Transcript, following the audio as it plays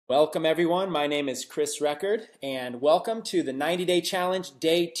Welcome everyone, my name is Chris Record and welcome to the 90-day challenge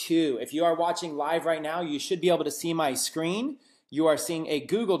day 2. If you are watching live right now, you should be able to see my screen. You are seeing a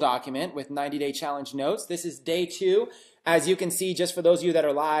Google document with 90-day challenge notes. This is day 2. As you can see, just for those of you that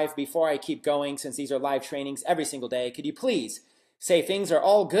are live, before I keep going, since these are live trainings every single day, could you please say things are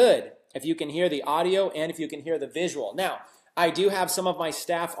all good if you can hear the audio and if you can hear the visual. Now, I do have some of my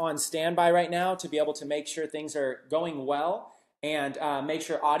staff on standby right now to be able to make sure things are going well and make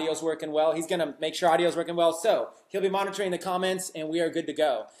sure audio's working well. He's going to make sure audio's working well, so he'll be monitoring the comments, and we are good to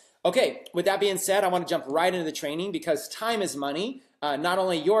go. Okay, with that being said, I want to jump right into the training because time is money, not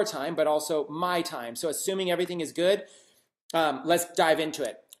only your time, but also my time. So assuming everything is good, let's dive into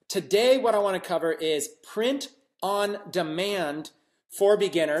it. Today, what I want to cover is print on demand for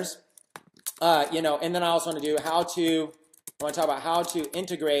beginners, and then I also want to do I want to talk about how to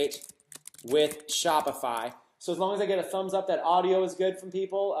integrate with Shopify. So as long as I get a thumbs up that audio is good from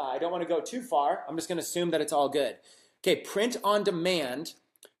people, I don't want to go too far. I'm just going to assume that it's all good. Okay, print on demand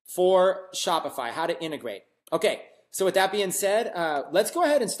for Shopify, how to integrate. Okay, so with that being said, let's go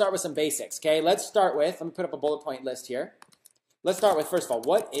ahead and start with some basics, okay? Let me put up a bullet point list here. Let's start with, first of all,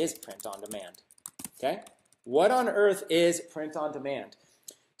 what is print on demand? Okay, what on earth is print on demand?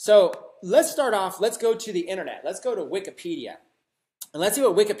 So let's start off, let's go to the internet. Let's go to Wikipedia. And let's see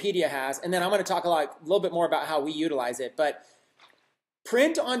what Wikipedia has, and then I'm going to talk a little bit more about how we utilize it. But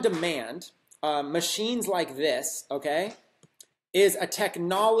print on demand, machines like this, okay, is a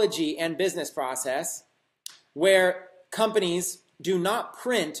technology and business process where companies do not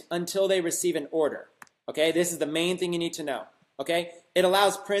print until they receive an order. Okay, this is the main thing you need to know. Okay, it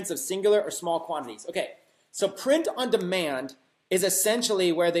allows prints of singular or small quantities. Okay, so print on demand is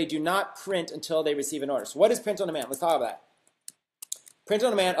essentially where they do not print until they receive an order. So what is print on demand? Let's talk about that. Print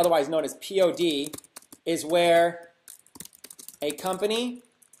on demand, otherwise known as POD, is where a company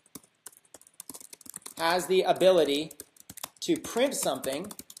has the ability to print something,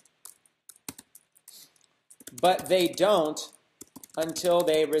 but they don't until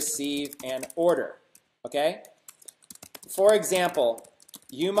they receive an order, okay? For example,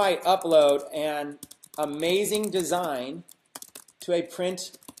 you might upload an amazing design to a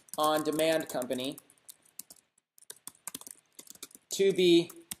print on demand company to be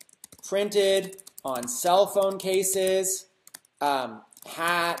printed on cell phone cases,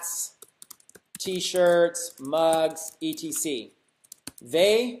 hats, t-shirts, mugs, etc.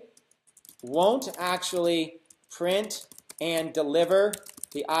 They won't actually print and deliver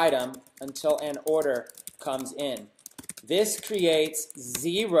the item until an order comes in. This creates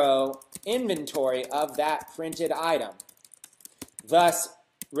zero inventory of that printed item, thus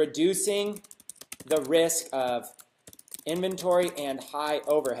reducing the risk of inventory and high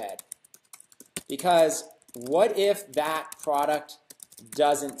overhead. Because what if that product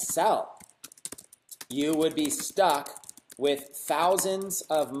doesn't sell? You would be stuck with thousands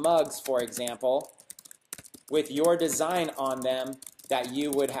of mugs, for example, with your design on them that you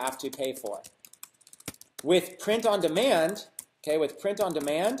would have to pay for. With print on demand, okay, with print on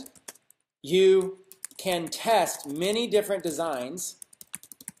demand, you can test many different designs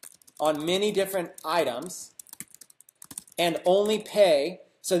on many different items and only pay,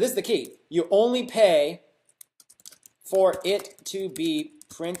 so this is the key, you only pay for it to be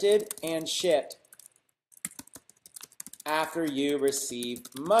printed and shipped after you receive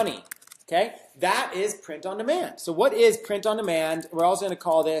money, okay? That is print on demand. So what is print on demand? We're also going to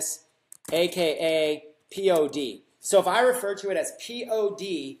call this AKA POD. So if I refer to it as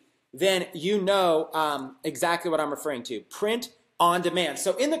POD, then you know exactly what I'm referring to, print on demand.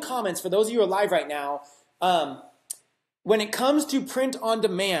 So in the comments, for those of you who are live right now, when it comes to print on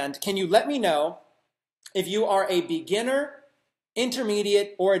demand, can you let me know if you are a beginner,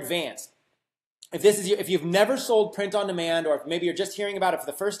 intermediate, or advanced? If you've never sold print on demand, or if maybe you're just hearing about it for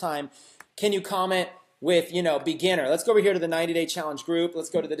the first time, can you comment with, beginner? Let's go over here to the 90-day challenge group. Let's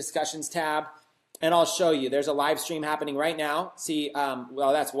go to the discussions tab, and I'll show you. There's a live stream happening right now. See,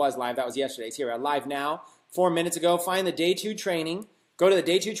 well, that was live. That was yesterday. It's here, live now. 4 minutes ago. Find the day 2 training. Go to the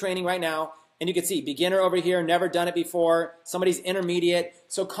day 2 training right now. And you can see beginner over here, never done it before. Somebody's intermediate.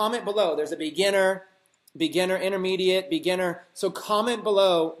 So comment below. There's a beginner, intermediate, beginner. So comment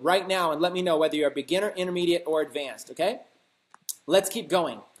below right now and let me know whether you're a beginner, intermediate, or advanced, okay? Let's keep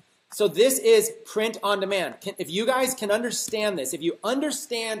going. So this is print on demand. If you guys can understand this, if you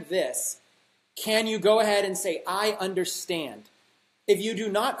understand this, can you go ahead and say, I understand? If you do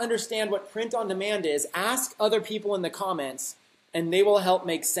not understand what print on demand is, ask other people in the comments and they will help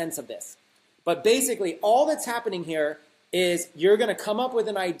make sense of this. But basically, all that's happening here is you're going to come up with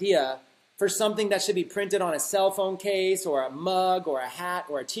an idea for something that should be printed on a cell phone case or a mug or a hat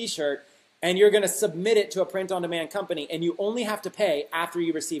or a t-shirt, and you're going to submit it to a print-on-demand company, and you only have to pay after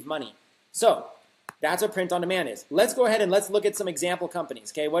you receive money. So that's what print-on-demand is. Let's go ahead and let's look at some example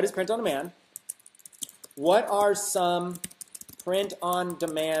companies. Okay, what is print-on-demand? What are some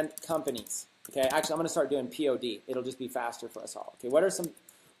print-on-demand companies? Okay, actually, I'm going to start doing POD. It'll just be faster for us all. Okay, what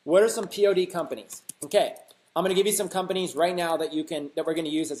are some POD companies? Okay, I'm going to give you some companies right now that we're going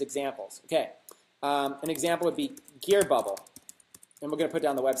to use as examples. Okay, an example would be Gear Bubble, and we're going to put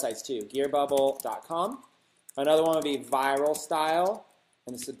down the websites too. Gearbubble.com. Another one would be Viral Style,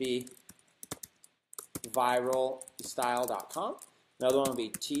 and this would be viralstyle.com. Another one would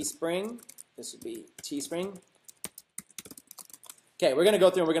be Teespring. This would be Teespring. Okay, we're going to go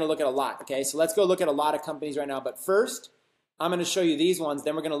through and we're going to look at a lot. Okay, so let's go look at a lot of companies right now. But first, I'm going to show you these ones.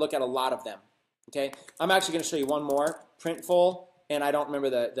 Then we're going to look at a lot of them. Okay, I'm actually going to show you one more, Printful, and I don't remember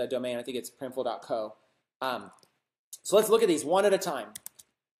the domain. I think it's printful.co. So let's look at these one at a time.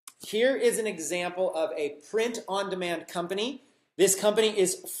 Here is an example of a print-on-demand company. This company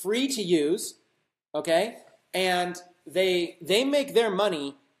is free to use, okay, and they make their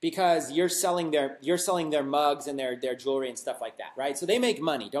money because you're selling their mugs and their jewelry and stuff like that, right? So they make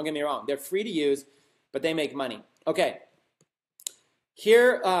money. Don't get me wrong. They're free to use, but they make money. Okay.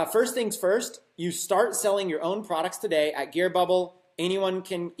 Here, first things first, you start selling your own products today at Gear Bubble. Anyone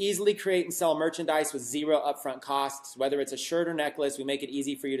can easily create and sell merchandise with zero upfront costs. Whether it's a shirt or necklace, we make it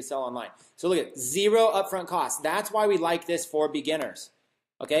easy for you to sell online. So look at zero upfront costs. That's why we like this for beginners.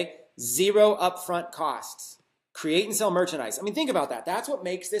 Okay? Zero upfront costs. Create and sell merchandise. I mean, think about that. That's what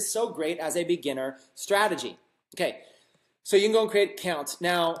makes this so great as a beginner strategy. Okay, so you can go and create accounts.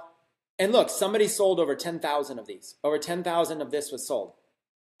 Now, and look, somebody sold over 10,000 of these. Over 10,000 of this was sold.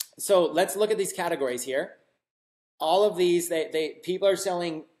 So let's look at these categories here. All of these, people are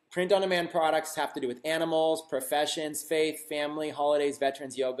selling print-on-demand products, have to do with animals, professions, faith, family, holidays,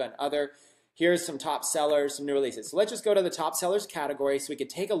 veterans, yoga, and other. Here's some top sellers, some new releases. So let's just go to the top sellers category so we could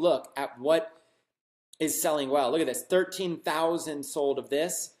take a look at what is selling well. Look at this, 13,000 sold of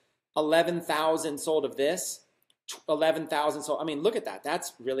this, 11,000 sold of this, 11,000 sold. I mean, look at that.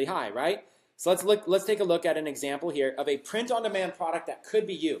 That's really high, right? So let's take a look at an example here of a print-on-demand product that could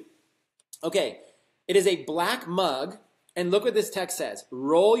be you. Okay, it is a black mug, and look what this text says.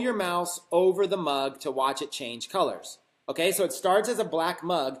 Roll your mouse over the mug to watch it change colors. Okay, so it starts as a black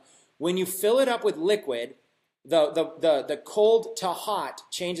mug. When you fill it up with liquid, the cold to hot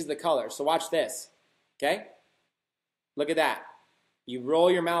changes the color. So watch this. Okay? Look at that. You roll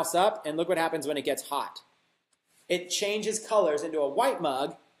your mouse up, and look what happens when it gets hot. It changes colors into a white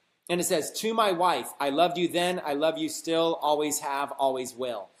mug, and it says, to my wife, I loved you then, I love you still, always have, always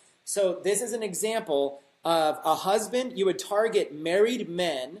will. So this is an example of a husband. You would target married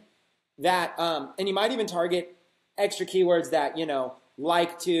men that, and you might even target extra keywords that,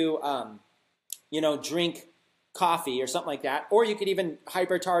 like to, drink coffee or something like that. Or you could even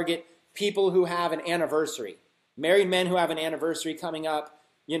hyper-target people who have an anniversary, married men who have an anniversary coming up,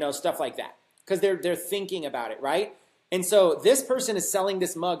 stuff like that, because they're thinking about it, right? And so this person is selling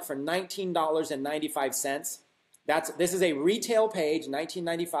this mug for $19.95. This is a retail page,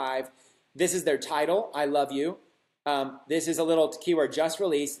 $19.95. This is their title, I love you. This is a little keyword, just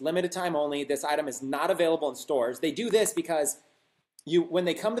released, limited time only. This item is not available in stores. They do this because when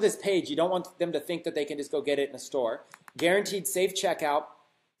they come to this page, you don't want them to think that they can just go get it in a store. Guaranteed safe checkout.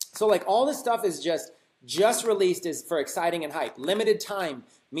 So like all this stuff is just released is for exciting and hype. Limited time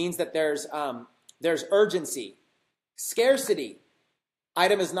means that there's urgency. Scarcity.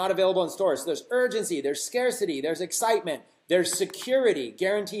 Item is not available in stores. So there's urgency, there's scarcity, there's excitement, there's security,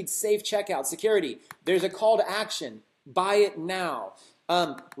 guaranteed safe checkout, security. There's a call to action. Buy it now.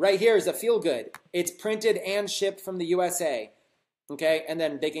 Right here is a feel good. It's printed and shipped from the USA. Okay, and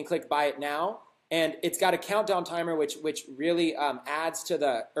then they can click buy it now. And it's got a countdown timer, which really adds to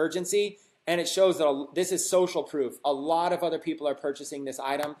the urgency. And it shows that this is social proof. A lot of other people are purchasing this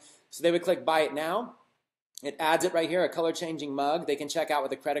item. So they would click buy it now. It adds it right here, a color-changing mug. They can check out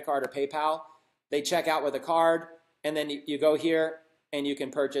with a credit card or PayPal. They check out with a card, and then you go here, and you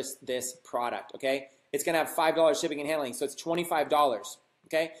can purchase this product, okay? It's going to have $5 shipping and handling, so it's $25,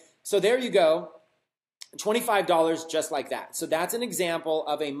 okay? So there you go, $25 just like that. So that's an example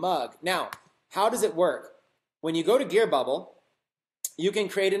of a mug. Now, how does it work? When you go to Gear Bubble, you can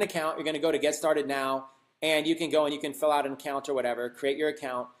create an account. You're going to go to Get Started Now, and you can go and you can fill out an account or whatever, create your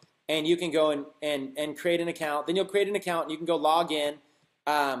account. And you can go and create an account. Then you'll create an account, and you can go log in.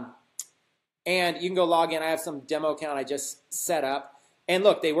 I have some demo account I just set up. And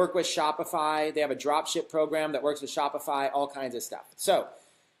look, they work with Shopify. They have a dropship program that works with Shopify, all kinds of stuff. So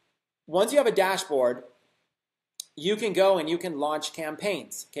once you have a dashboard, you can go and you can launch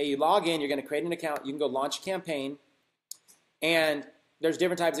campaigns. Okay, you log in, you're going to create an account, you can go launch a campaign, and there's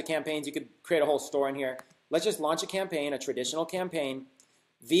different types of campaigns. You could create a whole store in here. Let's just launch a campaign, a traditional campaign.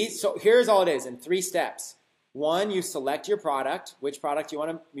 So here's all it is in 3 steps. 1, you select your product, which product you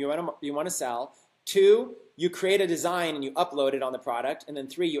want to sell. 2, you create a design and you upload it on the product. And then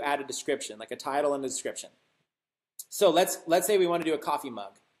 3, you add a description, like a title and a description. So let's say we want to do a coffee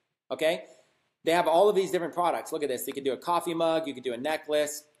mug. Okay? They have all of these different products. Look at this. You could do a coffee mug. You could do a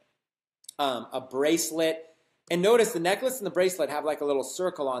necklace, a bracelet. And notice the necklace and the bracelet have like a little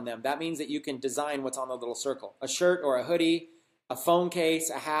circle on them. That means that you can design what's on the little circle. A shirt or a hoodie, a phone case,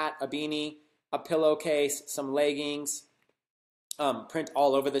 a hat, a beanie, a pillowcase, some leggings, print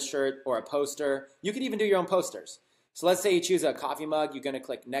all over the shirt, or a poster. You could even do your own posters. So let's say you choose a coffee mug. You're going to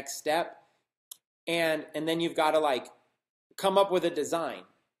click next step. And then you've got to like come up with a design.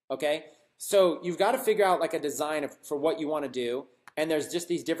 Okay? So you've got to figure out like a design for what you want to do. And there's just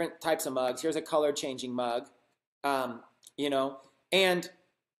these different types of mugs. Here's a color changing mug. You know, and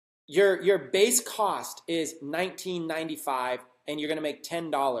your base cost is $19.95, and you're going to make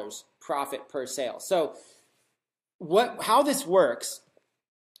 $10 profit per sale. So how this works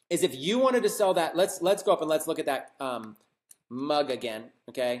is if you wanted to sell that, let's go up and let's look at that mug again.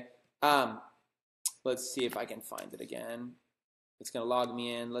 Okay, let's see if I can find it again. It's going to log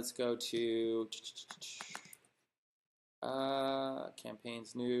me in. Let's go to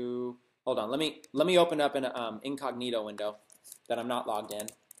campaigns new. Hold on, let me open up an incognito window that I'm not logged in.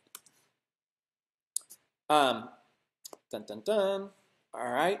 Dun dun dun.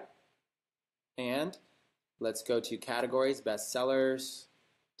 All right, and let's go to categories: best sellers,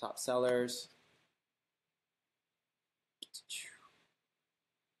 top sellers.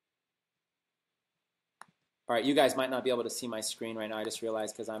 All right, you guys might not be able to see my screen right now. I just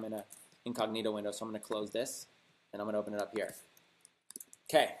realized because I'm in an incognito window, so I'm going to close this and I'm going to open it up here.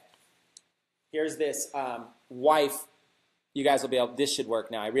 Okay. Here's this wife. You guys will be able, this should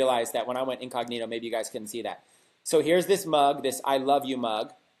work now. I realized that when I went incognito, maybe you guys couldn't see that. So here's this mug, this I love you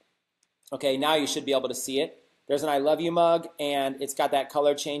mug. Okay, now you should be able to see it. There's an I love you mug, and it's got that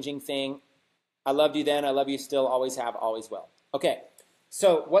color changing thing. I loved you then, I love you still, always have, always will. Okay,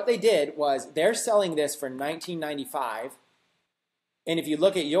 so what they did was they're selling this for $19.95. And if you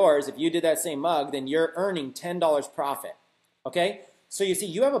look at yours, if you did that same mug, then you're earning $10 profit. Okay, so you see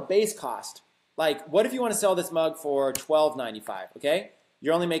you have a base cost. Like, what if you want to sell this mug for $12.95, okay?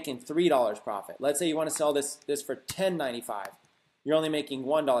 You're only making $3 profit. Let's say you want to sell this for $10.95. You're only making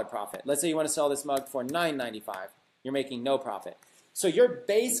 $1 profit. Let's say you want to sell this mug for $9.95. You're making no profit. So your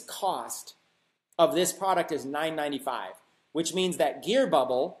base cost of this product is $9.95, which means that Gear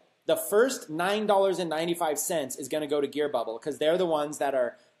Bubble, the first $9.95 is going to go to Gear Bubble because they're the ones that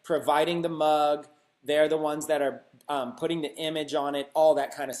are providing the mug. They're the ones that are putting the image on it, all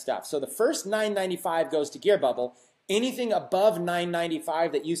that kind of stuff. So the first $9.95 goes to Gear Bubble. Anything above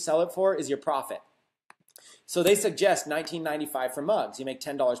 $9.95 that you sell it for is your profit. So they suggest $19.95 for mugs. You make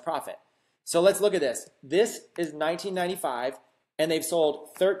 $10 profit. So let's look at this. This is $19.95, and they've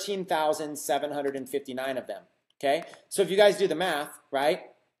sold 13,759 of them. Okay? So if you guys do the math, right?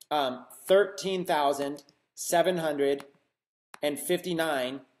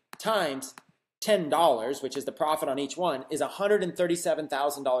 13,759 times $10, which is the profit on each one, is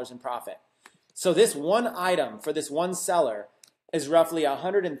 $137,000 in profit. So this one item for this one seller is roughly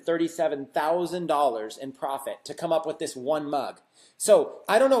 $137,000 in profit to come up with this one mug. So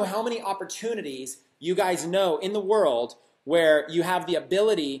I don't know how many opportunities you guys know in the world where you have the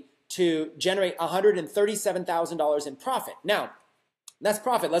ability to generate $137,000 in profit. Now, that's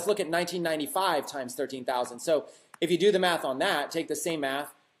profit. Let's look at $19.95 times 13,000. So if you do the math on that, take the same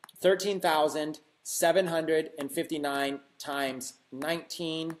math, 13,759 times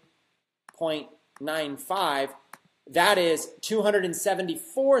 19.95, that is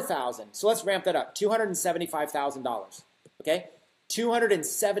 $274,000. So let's ramp that up, $275,000, okay?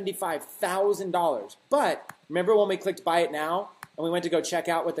 $275,000. But remember when we clicked buy it now and we went to go check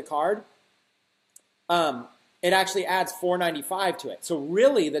out with the card? It actually adds $495 to it. So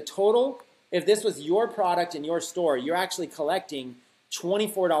really the total, if this was your product in your store, you're actually collecting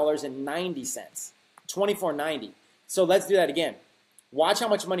 $24.90, $24.90. So let's do that again. Watch how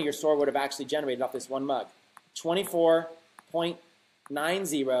much money your store would have actually generated off this one mug.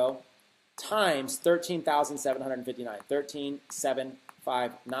 24.90 times 13,759.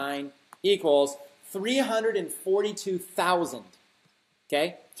 13,759 equals 342,000.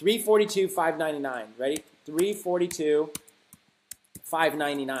 Okay? 342,599. Ready?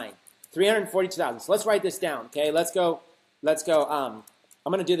 342,599. 342,000. So let's write this down. Okay? Let's go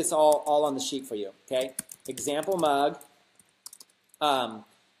I'm going to do this all on the sheet for you, okay? Example mug, and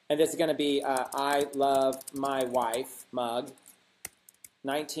this is going to be I love my wife mug,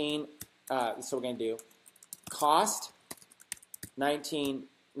 19, so we're going to do cost,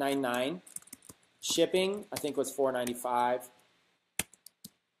 $19.99, shipping, I think was $4.95.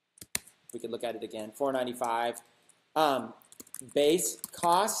 We could look at it again, $4.95. Base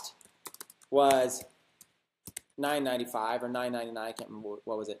cost was $9.95 or $9.99. I can't remember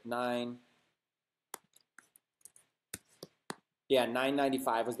what was it.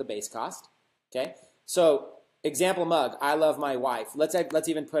 $9.95 was the base cost. Okay, so example mug. I love my wife. Let's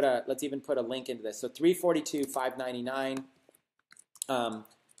even put a link into this. So 342, $5.99.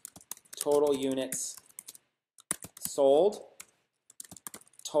 Total units sold.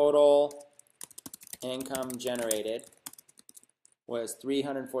 Total income generated was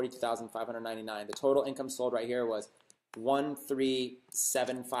 $342,599. The total income sold right here was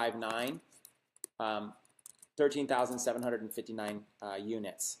 13759, 13,759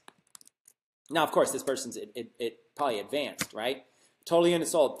 units. Now, of course, this person's it probably advanced, right? Total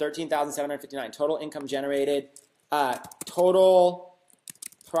units sold 13,759. Total income generated. Total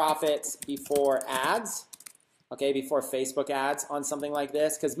profits before ads. Okay, before Facebook ads on something like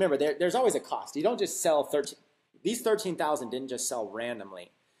this, because remember, there's always a cost. You don't just sell 13. These 13,000 didn't just sell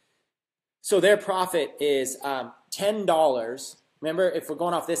randomly. So their profit is $10. Remember, if we're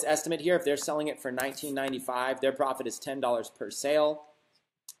going off this estimate here, if they're selling it for $19.95, their profit is $10 per sale.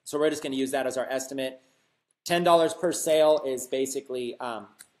 So we're just going to use that as our estimate. $10 per sale is basically,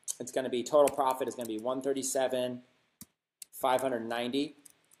 it's going to be, total profit is going to be $137,590.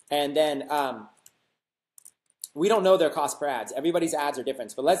 And then we don't know their cost per ads. Everybody's ads are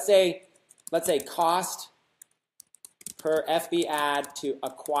different. But let's say cost per FB ad to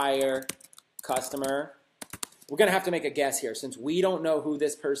acquire customer. We're going to have to make a guess here. Since we don't know who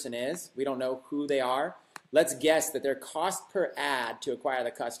this person is, we don't know who they are, let's guess that their cost per ad to acquire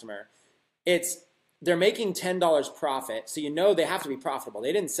the customer, they're making $10 profit, so you know they have to be profitable.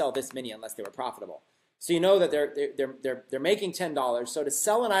 They didn't sell this many unless they were profitable. So you know that they're making $10. So to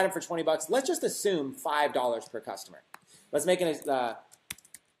sell an item for $20, let's just assume $5 per customer. Let's make it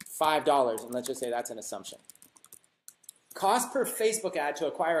 $5, and let's just say that's an assumption. Cost per Facebook ad to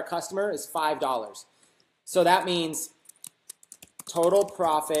acquire a customer is $5. So that means total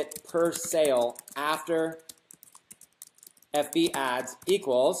profit per sale after FB ads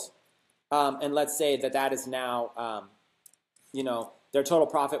equals, and let's say that is now, their total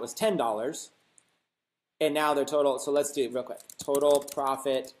profit was $10. And now their total, so let's do it real quick. Total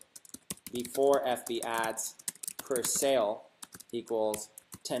profit before FB ads per sale equals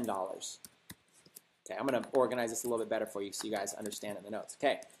 $10. Okay, I'm going to organize this a little bit better for you so you guys understand in the notes.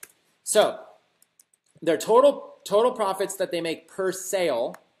 Okay, so their total profits that they make per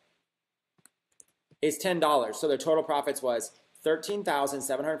sale is $10. So their total profits was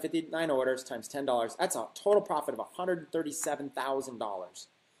 13,759 orders times $10. That's a total profit of $137,000.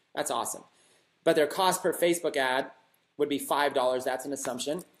 That's awesome. But their cost per Facebook ad would be $5. That's an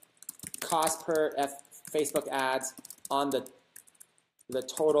assumption. Cost per Facebook ads on the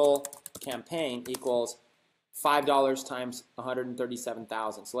total campaign equals $5 times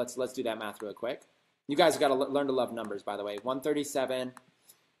 137,000. So let's do that math real quick. You guys have got to learn to love numbers, by the way.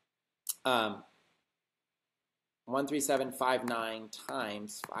 137,509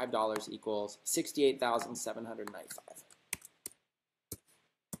 times $5 equals 68,795.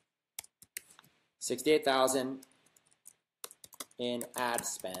 68,000 in ad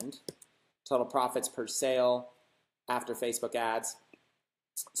spend. Total profits per sale after Facebook ads.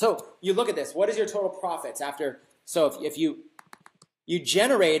 So you look at this. What is your total profits after? So if you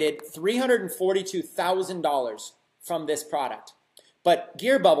generated $342,000 from this product, but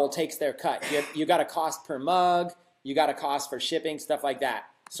Gear Bubble takes their cut. You got a cost per mug, you got a cost for shipping, stuff like that.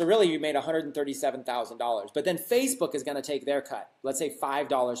 So really you made $137,000. But then Facebook is going to take their cut. Let's say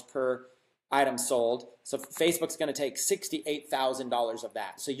 $5 per item sold. So Facebook's going to take $68,000 of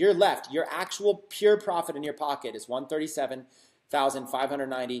that. So you're left, your actual pure profit in your pocket is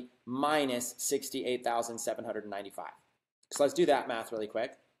 $137,590 minus $68,795. So let's do that math really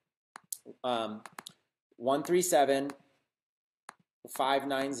quick.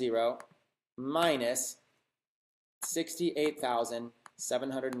 137,590 minus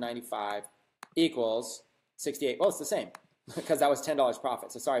 68,795 equals 68. Well, it's the same because that was $10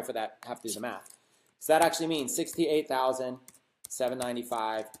 profit. So sorry for that. I have to do the math. So that actually means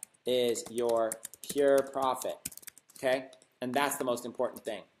 68,795 is your pure profit. Okay? And that's the most important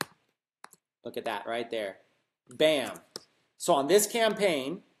thing. Look at that right there. Bam. So on this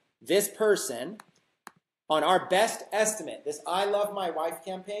campaign, this person on our best estimate, this I Love My Wife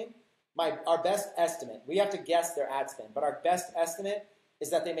campaign, our best estimate, we have to guess their ad spend, but our best estimate is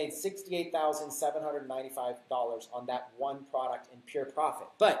that they made $68,795 on that one product in pure profit.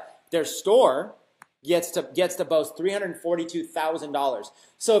 But their store gets to boast $342,000.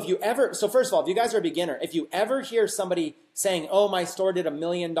 So first of all, if you guys are a beginner, if you ever hear somebody saying, "Oh, my store did $1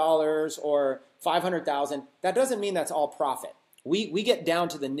 million or 500,000," that doesn't mean that's all profit. We get down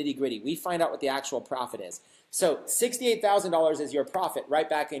to the nitty gritty. We find out what the actual profit is. So $68,000 is your profit right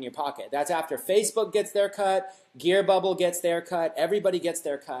back in your pocket. That's after Facebook gets their cut, Gear Bubble gets their cut, everybody gets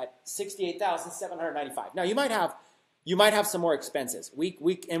their cut. $68,795. Now you might have some more expenses. We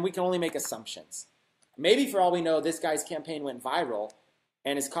can only make assumptions. Maybe for all we know, this guy's campaign went viral,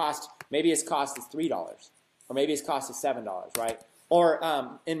 and maybe his cost is $3, or maybe his cost is $7, right? Or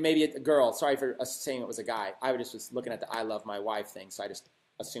and maybe a girl. Sorry for saying it was a guy. I just was looking at the I Love My Wife thing, so I just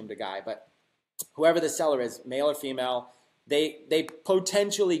assumed a guy. But whoever the seller is, male or female, they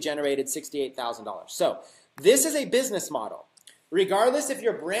potentially generated $68,000. So this is a business model. Regardless if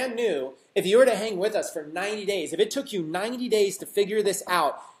you're brand new, if you were to hang with us for 90 days, if it took you 90 days to figure this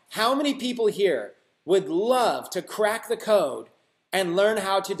out, how many people here would love to crack the code and learn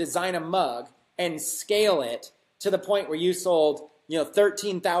how to design a mug and scale it to the point where you sold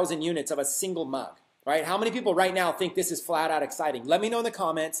 13,000 units of a single mug, right? How many people right now think this is flat out exciting? Let me know in the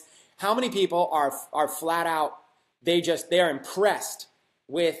comments how many people are flat out, they are impressed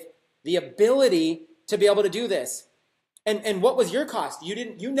with the ability to be able to do this. And what was your cost?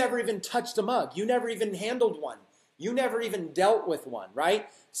 You never even touched a mug. You never even handled one. You never even dealt with one, right?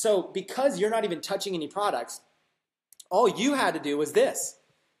 So because you're not even touching any products, all you had to do was this.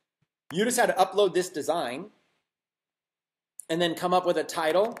 You just had to upload this design and then come up with a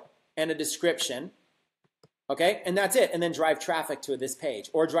title and a description, okay? And that's it. And then drive traffic to this page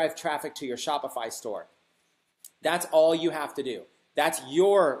or drive traffic to your Shopify store. That's all you have to do. That's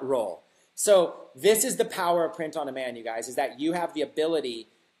your role. So this is the power of print on demand, you guys, is that you have the ability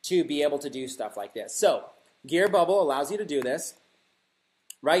to be able to do stuff like this. So Gear Bubble allows you to do this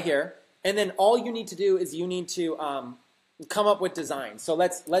right here. And then all you need to do is you need to come up with designs. So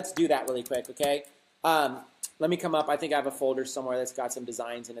let's do that really quick, okay? Let me come up. I think I have a folder somewhere that's got some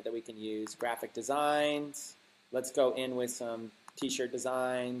designs in it that we can use. Graphic designs. Let's go in with some t-shirt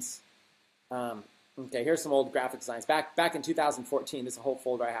designs. Okay, here's some old graphic designs. Back in 2014, this is a whole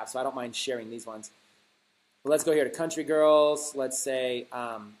folder I have, so I don't mind sharing these ones. But let's go here to Country Girls. Let's say,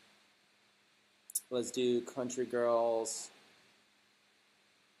 let's do Country Girls.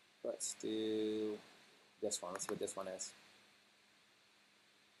 Let's do this one. Let's see what this one is.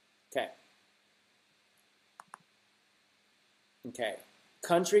 Okay. Okay.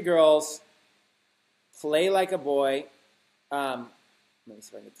 Country Girls, play like a boy. Let me see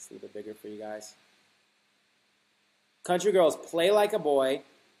if I can get this a little bit bigger for you guys. Country Girls, play like a boy,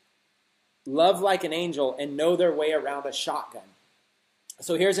 love like an angel, and know their way around a shotgun.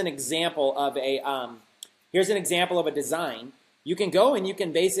 So here's an example of a design. You can go and you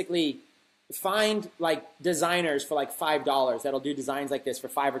can basically find like designers for like $5 that'll do designs like this for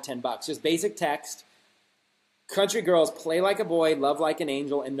 $5 or $10. Just basic text. Country Girls, play like a boy, love like an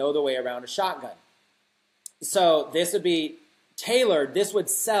angel, and know the way around a shotgun. So this would be tailored. This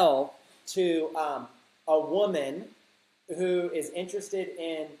would sell to a woman who is interested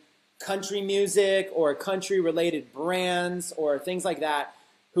in country music or country-related brands or things like that,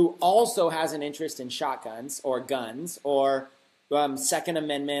 who also has an interest in shotguns or guns or Second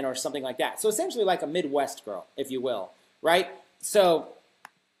Amendment or something like that. So essentially like a Midwest girl, if you will, right? So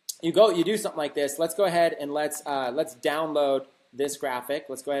you do something like this. Let's go ahead and let's download this graphic.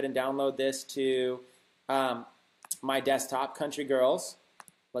 Let's go ahead and download this to my desktop, Country Girls.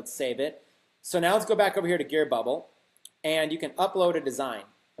 Let's save it. So now let's go back over here to Gear Bubble, and you can upload a design,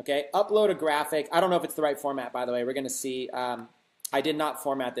 okay? Upload a graphic. I don't know if it's the right format, by the way. We're going to see. I did not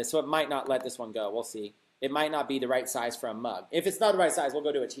format this, so it might not let this one go. We'll see. It might not be the right size for a mug. If it's not the right size, we'll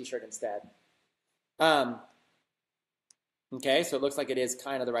go to a t-shirt instead. Okay, so it looks like it is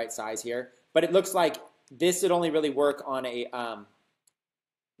kind of the right size here, but it looks like this would only really work on a,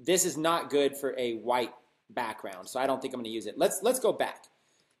 this is not good for a white background, so I don't think I'm going to use it. Let's go back.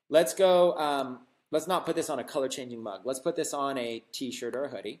 Let's go, let's not put this on a color-changing mug. Let's put this on a t-shirt or a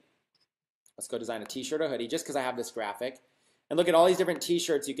hoodie. Let's go design a t-shirt or hoodie just because I have this graphic. And look at all these different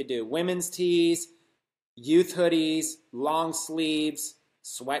t-shirts you could do. Women's tees, youth hoodies, long sleeves,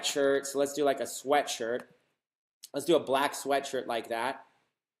 sweatshirts. So let's do like a sweatshirt. Let's do a black sweatshirt like that.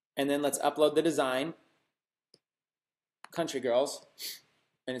 And then let's upload the design. Country Girls.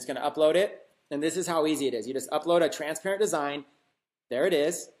 And it's going to upload it. And this is how easy it is. You just upload a transparent design. There it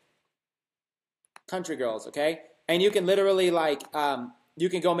is. country girls, okay? And you can literally like, you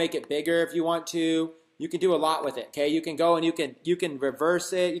can go make it bigger if you want to. You can do a lot with it, okay? You can go and you can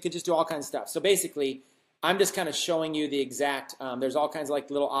reverse it. You can just do all kinds of stuff. So basically, I'm just kind of showing you the exact, there's all kinds of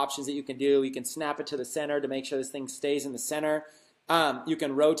like little options that you can do. You can snap it to the center to make sure this thing stays in the center. You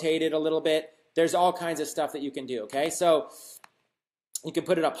can rotate it a little bit. There's all kinds of stuff that you can do, okay? So you can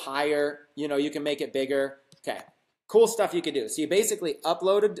put it up higher. You know, you can make it bigger. Okay, cool stuff you can do. So you basically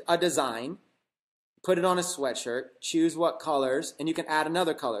upload a design, put it on a sweatshirt, choose what colors, and you can add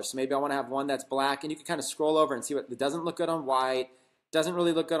another color. So maybe I want to have one that's black, and you can kind of scroll over and see what, it doesn't look good on white, doesn't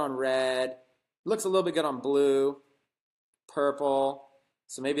really look good on red, looks a little bit good on blue, purple.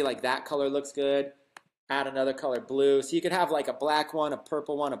 So maybe like that color looks good. Add another color, blue. So you could have like a black one, a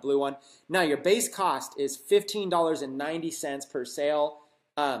purple one, a blue one. Now your base cost is $15.90 per sale.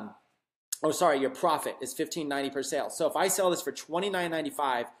 Your profit is $15.90 per sale. So if I sell this for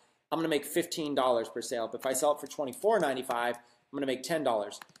 $29.95, I'm going to make $15 per sale. But if I sell it for $24.95, I'm going to make $10.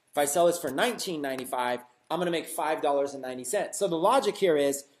 If I sell this for $19.95, I'm going to make $5.90. So the logic here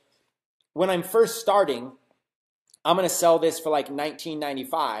is, when I'm first starting, I'm going to sell this for like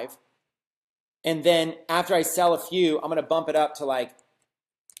 $19.95. And then after I sell a few, I'm going to bump it up to like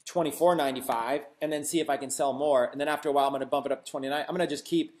 $24.95 and then see if I can sell more. And then after a while, I'm going to bump it up to $29. I'm going to just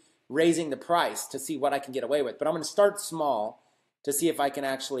keep raising the price to see what I can get away with. But I'm going to start small to see if I can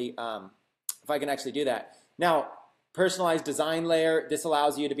actually do that. Now, personalized design layer, this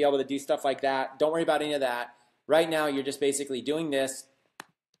allows you to be able to do stuff like that. Don't worry about any of that. Right now, you're just basically doing this,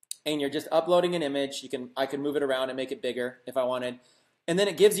 and you're just uploading an image. I can move it around and make it bigger if I wanted. And then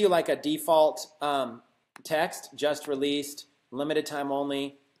it gives you like a default text, just released, limited time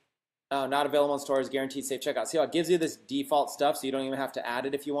only, not available in stores, guaranteed safe checkout. See how it gives you this default stuff, so you don't even have to add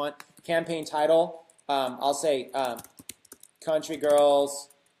it if you want. Campaign title, I'll say Country Girls,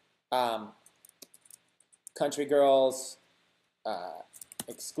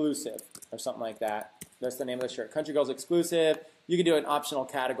 Exclusive or something like that. That's the name of the shirt. Country Girls Exclusive. You can do an optional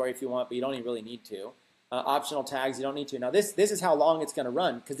category if you want, but you don't even really need to. Optional tags, you don't need to. Now this is how long it's going to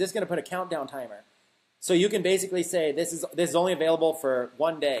run, because this is going to put a countdown timer. So you can basically say this is only available for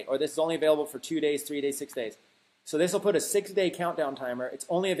 1 day, or this is only available for 2 days, 3 days, 6 days. So this will put a 6-day countdown timer. It's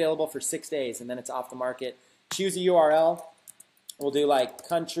only available for 6 days, and then it's off the market. Choose a URL. We'll do like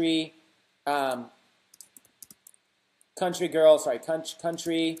country girl.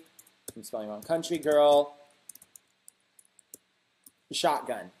 I'm spelling wrong. Country girl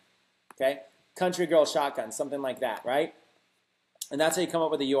shotgun. Okay. Country girl shotgun, something like that, right? And that's how you come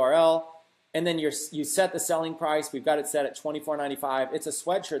up with a URL. And then you set the selling price. We've got it set at $24.95. It's a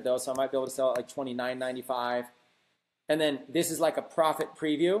sweatshirt though, so I might be able to sell it like $29.95. And then this is like a profit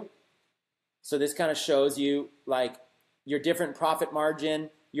preview. So this kind of shows you like your different profit margin.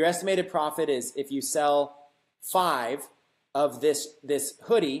 Your estimated profit is, if you sell 5 of this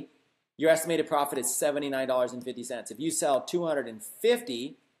hoodie, your estimated profit is $79.50. If you sell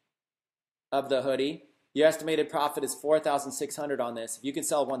 250 of the hoodie, your estimated profit is $4,600 on this. If you can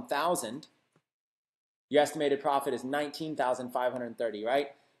sell 1,000, your estimated profit is $19,530, right?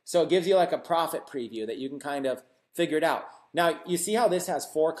 So it gives you like a profit preview that you can kind of figure it out. Now, you see how this has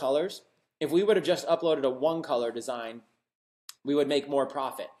 4 colors? If we would have just uploaded a 1-color design, we would make more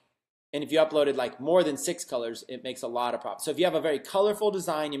profit. And if you uploaded like more than 6 colors, it makes a lot of profit. So if you have a very colorful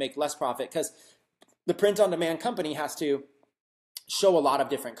design, you make less profit, because the print-on-demand company has to show a lot of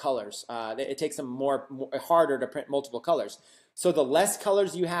different colors. It takes them harder to print multiple colors. So the less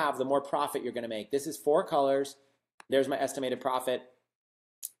colors you have, the more profit you're going to make. This is 4 colors. There's my estimated profit,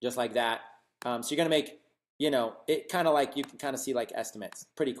 just like that. So you're going to make, it kind of like, you can kind of see like estimates.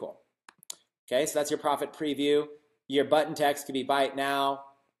 Pretty cool. Okay, so that's your profit preview. Your button text could be buy it now,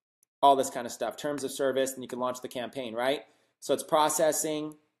 all this kind of stuff. Terms of service, and you can launch the campaign, right? So it's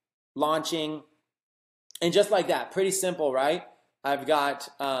processing, launching, and just like that. Pretty simple, right? I've got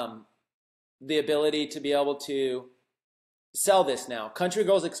the ability to be able to sell this now. Country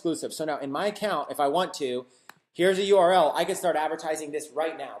Girls Exclusive. So now in my account, if I want to, here's a URL. I can start advertising this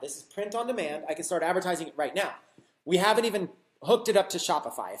right now. This is print on demand. I can start advertising it right now. We haven't even hooked it up to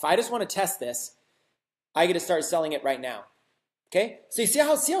Shopify. If I just want to test this, I get to start selling it right now. Okay? So you see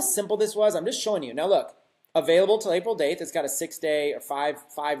how simple this was? I'm just showing you. Now look, available till April 8th. It's got a 6-day or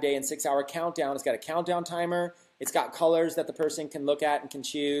 5-day and 6-hour countdown. It's got a countdown timer. It's got colors that the person can look at and can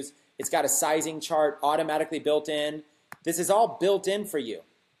choose. It's got a sizing chart automatically built in. This is all built in for you.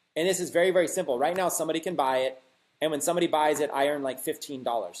 And this is very, very simple. Right now, somebody can buy it. And when somebody buys it, I earn like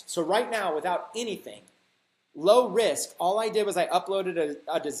 $15. So right now, without anything, low risk, all I did was I uploaded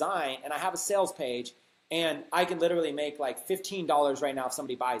a design, and I have a sales page, and I can literally make like $15 right now if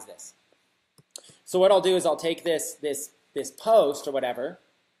somebody buys this. So what I'll do is I'll take this post or whatever,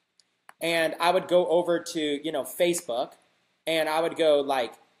 and I would go over to, Facebook, and I would go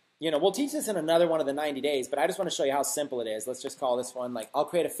like, we'll teach this in another one of the 90 days, but I just want to show you how simple it is. Let's just call this one, like, I'll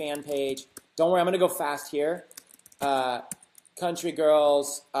create a fan page. Don't worry, I'm going to go fast here. Country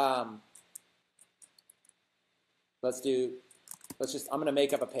Girls, I'm going to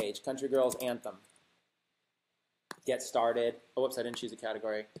make up a page. Country Girls Anthem. Get started. Oh, whoops, I didn't choose a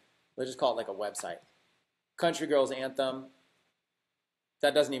category. Let's just call it like a website. Country Girls Anthem.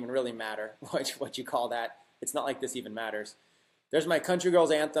 That doesn't even really matter what you call that. It's not like this even matters. There's my Country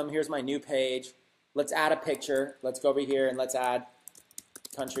Girls Anthem. Here's my new page. Let's add a picture. Let's go over here and let's add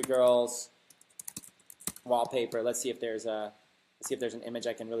Country Girls wallpaper. Let's see if there's an image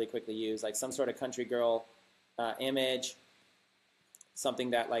I can really quickly use, like some sort of country girl image, something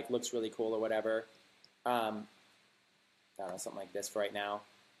that like looks really cool or whatever. I don't know, something like this for right now.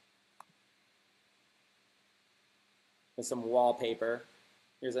 With some wallpaper.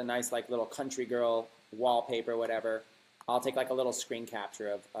 Here's a nice like little country girl wallpaper, whatever. I'll take like a little screen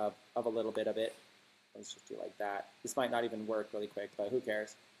capture of a little bit of it. Let's just do like that. This might not even work really quick, but who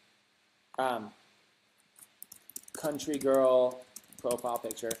cares? Country girl profile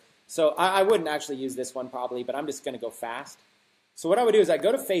picture. So I wouldn't actually use this one probably, but I'm just going to go fast. So what I would do is I'd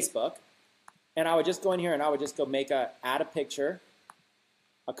go to Facebook, and I would just go in here and I would just go add a picture,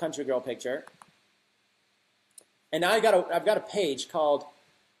 a country girl picture. And now I've got a page called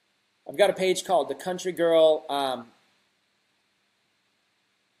the Country Girl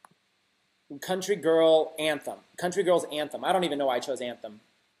Country Girl Anthem. Country Girls Anthem. I don't even know why I chose Anthem.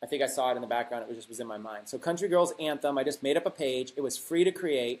 I think I saw it in the background. It just was in my mind. So Country Girls Anthem. I just made up a page. It was free to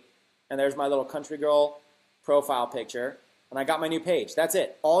create. And there's my little country girl profile picture. And I got my new page. That's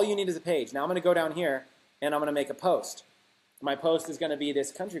it. All you need is a page. Now I'm going to go down here and I'm going to make a post. My post is going to be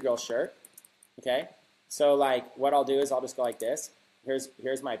this country girl shirt. Okay? So like what I'll do is I'll just go like this.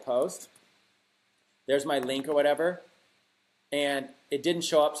 Here's my post. There's my link or whatever. And it didn't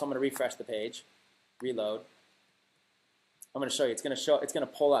show up, so I'm going to refresh the page. Reload. I'm going to show you. It's going to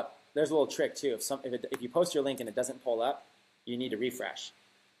pull up. There's a little trick too. If you post your link and it doesn't pull up, you need to refresh.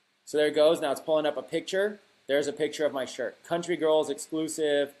 So there it goes. Now it's pulling up a picture. There's a picture of my shirt. Country Girls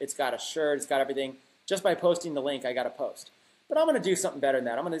exclusive. It's got a shirt. It's got everything. Just by posting the link, I got a post. But I'm going to do something better than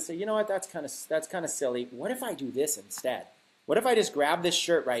that. I'm going to say, you know what? That's kind of silly. What if I do this instead? What if I just grab this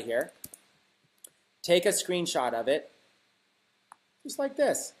shirt right here, take a screenshot of it, just like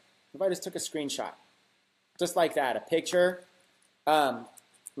this. If I just took a screenshot, just like that, a picture.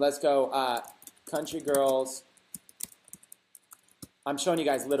 Let's go Country Girls. I'm showing you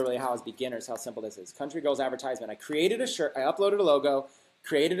guys literally how as beginners how simple this is. Country Girls advertisement. I created a shirt. I uploaded a logo,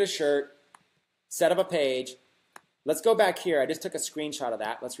 created a shirt, set up a page. Let's go back here. I just took a screenshot of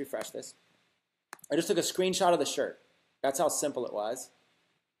that. Let's refresh this. I just took a screenshot of the shirt. That's how simple it was.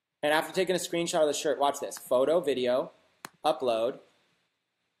 And after taking a screenshot of the shirt, watch this. Photo, video, upload.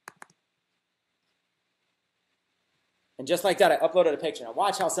 And just like that, I uploaded a picture. Now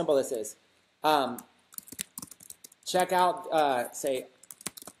watch how simple this is. Check out, say,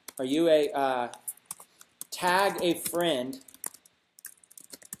 are you tag a friend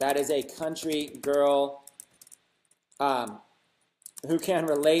that is a country girl who can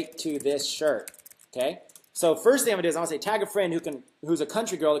relate to this shirt, okay? So first thing I'm going to do is I'm going to say tag a friend who's a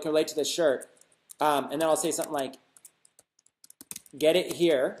country girl that can relate to this shirt. And then I'll say something like, get it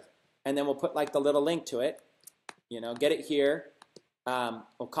here. And then we'll put like the little link to it. You know, get it here.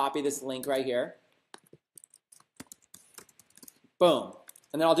 We'll copy this link right here. Boom.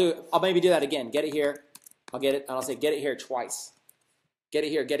 And then I'll maybe do that again. Get it here. I'll get it. And I'll say get it here twice. Get it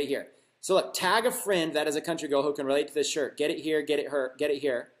here. Get it here. So look, tag a friend that is a country girl who can relate to this shirt. Get it here. Get it her. Get it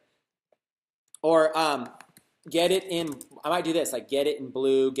here. Or get it in. I might do this like get it in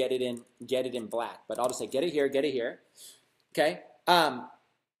blue. Get it in black. But I'll just say get it here. Get it here. Okay.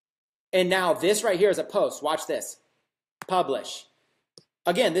 And now this right here is a post. Watch this. Publish.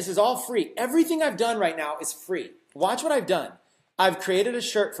 Again, this is all free. Everything I've done right now is free. Watch what I've done. I've created a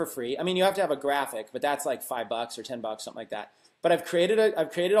shirt for free. I mean, you have to have a graphic, but that's like $5 or $10, something like that. But I've created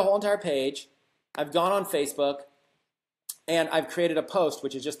a whole entire page. I've gone on Facebook, and I've created a post,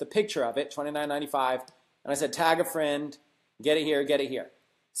 which is just a picture of it, $29.95. And I said, tag a friend, get it here, get it here.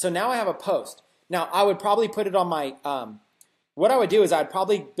 So now I have a post. Now, I would probably put it on my, what I would do is I'd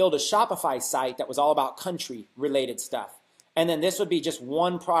probably build a Shopify site that was all about country-related stuff. And then this would be just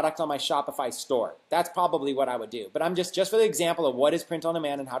one product on my Shopify store. That's probably what I would do. But I'm just for the example of what is print on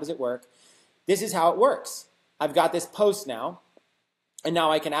demand and how does it work, this is how it works. I've got this post now, and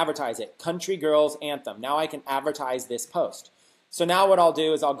now I can advertise it. Country Girls Anthem. Now I can advertise this post. So now what I'll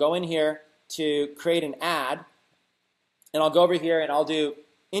do is I'll go in here to create an ad, and I'll go over here and I'll do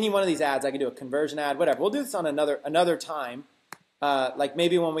any one of these ads. I can do a conversion ad, whatever. We'll do this on another time, like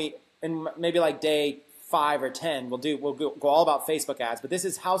maybe maybe like day 5 or 10. We'll go all about Facebook ads. But this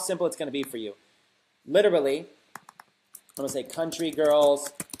is how simple it's going to be for you. Literally, I'm going to say country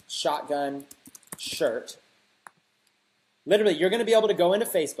girls shotgun shirt. Literally, you're going to be able to go into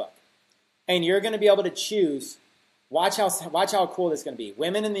Facebook, and you're going to be able to choose. Watch how cool this is going to be.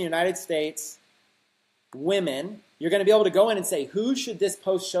 Women in the United States. Women. You're going to be able to go in and say, who should this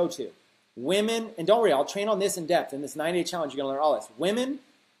post show to? Women, and don't worry, I'll train on this in depth. In this 90-day challenge, you're going to learn all this. Women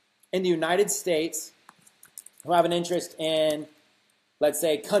in the United States who have an interest in, let's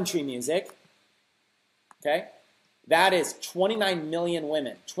say, country music. Okay? That is 29 million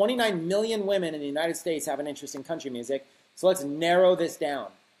women. 29 million women in the United States have an interest in country music. So let's narrow this down.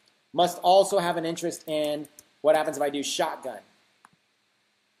 Must also have an interest in what happens if I do shotgun.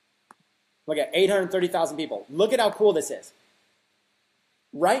 Look at 830,000 people. Look at how cool this is.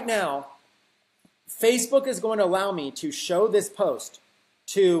 Right now, Facebook is going to allow me to show this post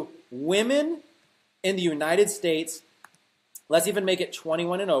to women in the United States. Let's even make it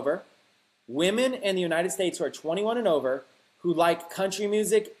 21 and over. Women in the United States who are 21 and over who like country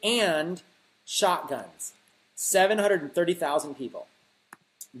music and shotguns. 730,000 people.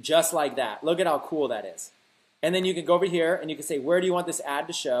 Just like that. Look at how cool that is. And then you can go over here and you can say, where do you want this ad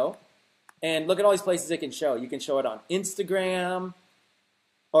to show? And look at all these places it can show. You can show it on Instagram,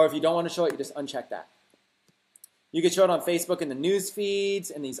 or if you don't want to show it, you just uncheck that. You can show it on Facebook in the news feeds,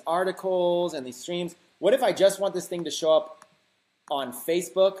 and these articles, and these streams. What if I just want this thing to show up on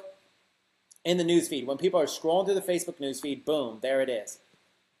Facebook in the news feed? When people are scrolling through the Facebook news feed, boom, there it is.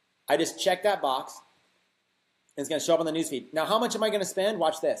 I just check that box, and it's going to show up on the news feed. Now, how much am I going to spend?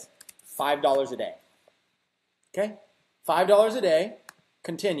 Watch this. $5 a day. Okay? $5 a day.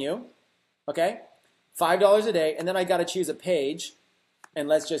 Continue. Okay? $5 a day, and then I got to choose a page, and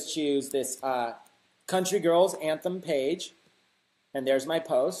let's just choose this Country Girls Anthem page, and there's my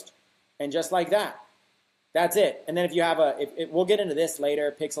post, and just like that. That's it. And then if you have we'll get into this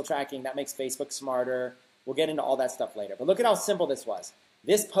later, pixel tracking, that makes Facebook smarter. We'll get into all that stuff later. But look at how simple this was.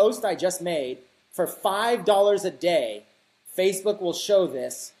 This post I just made, for $5 a day, Facebook will show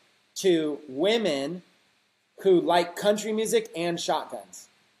this to women who like country music and shotguns.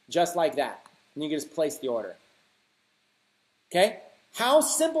 Just like that. And you can just place the order. Okay? How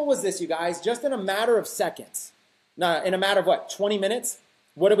simple was this, you guys? Just in a matter of seconds. Now, in a matter of what, 20 minutes?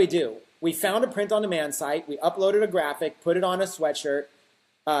 What did we do? We found a print-on-demand site. We uploaded a graphic, put it on a sweatshirt,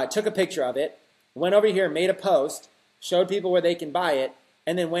 took a picture of it, went over here, made a post, showed people where they can buy it,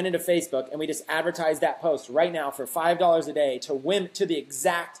 and then went into Facebook, and we just advertised that post right now for $5 a day to the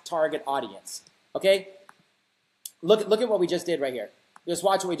exact target audience. Okay? Look at what we just did right here. Just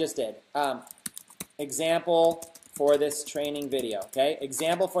watch what we just did. Example for this training video, okay?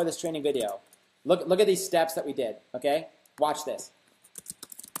 Example for this training video. Look at these steps that we did, okay? Watch this.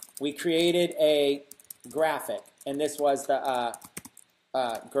 We created a graphic, and this was the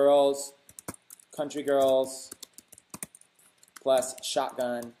country girls plus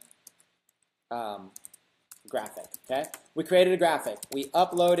shotgun graphic, okay? We created a graphic. We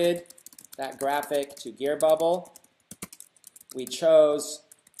uploaded that graphic to Gear Bubble. We chose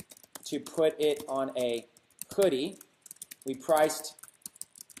to put it on a hoodie. We priced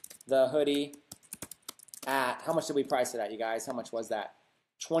the hoodie at, how much did we price it at, you guys? How much was that?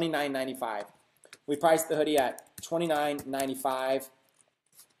 $29.95. We priced the hoodie at $29.95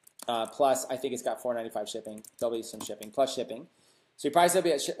 plus, I think it's got $4.95 shipping. There'll be some shipping, plus shipping. So we priced it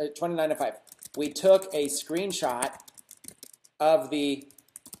at $29.95. We took a screenshot of the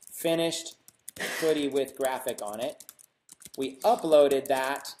finished hoodie with graphic on it. We uploaded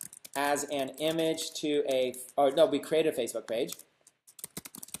that as an image to we created a Facebook page.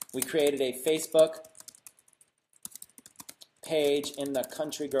 We created a Facebook page in the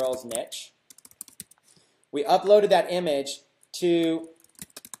country girls niche. We uploaded that image to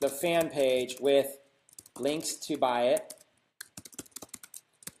the fan page with links to buy it.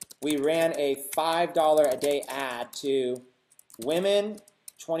 We ran a $5 a day ad to women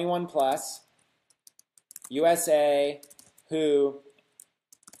 21 plus USA who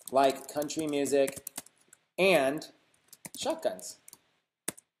like country music and shotguns.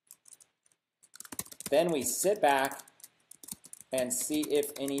 Then we sit back and see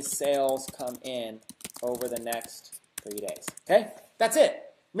if any sales come in over the next 3 days. Okay? That's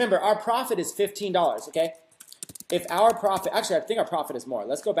it. Remember, our profit is $15, okay? If our profit, actually I think our profit is more.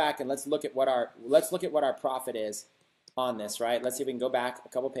 Let's go back and let's look at what our profit is on this, right? Let's see if we can go back a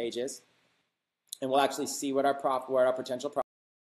couple pages and we'll actually see what our potential profit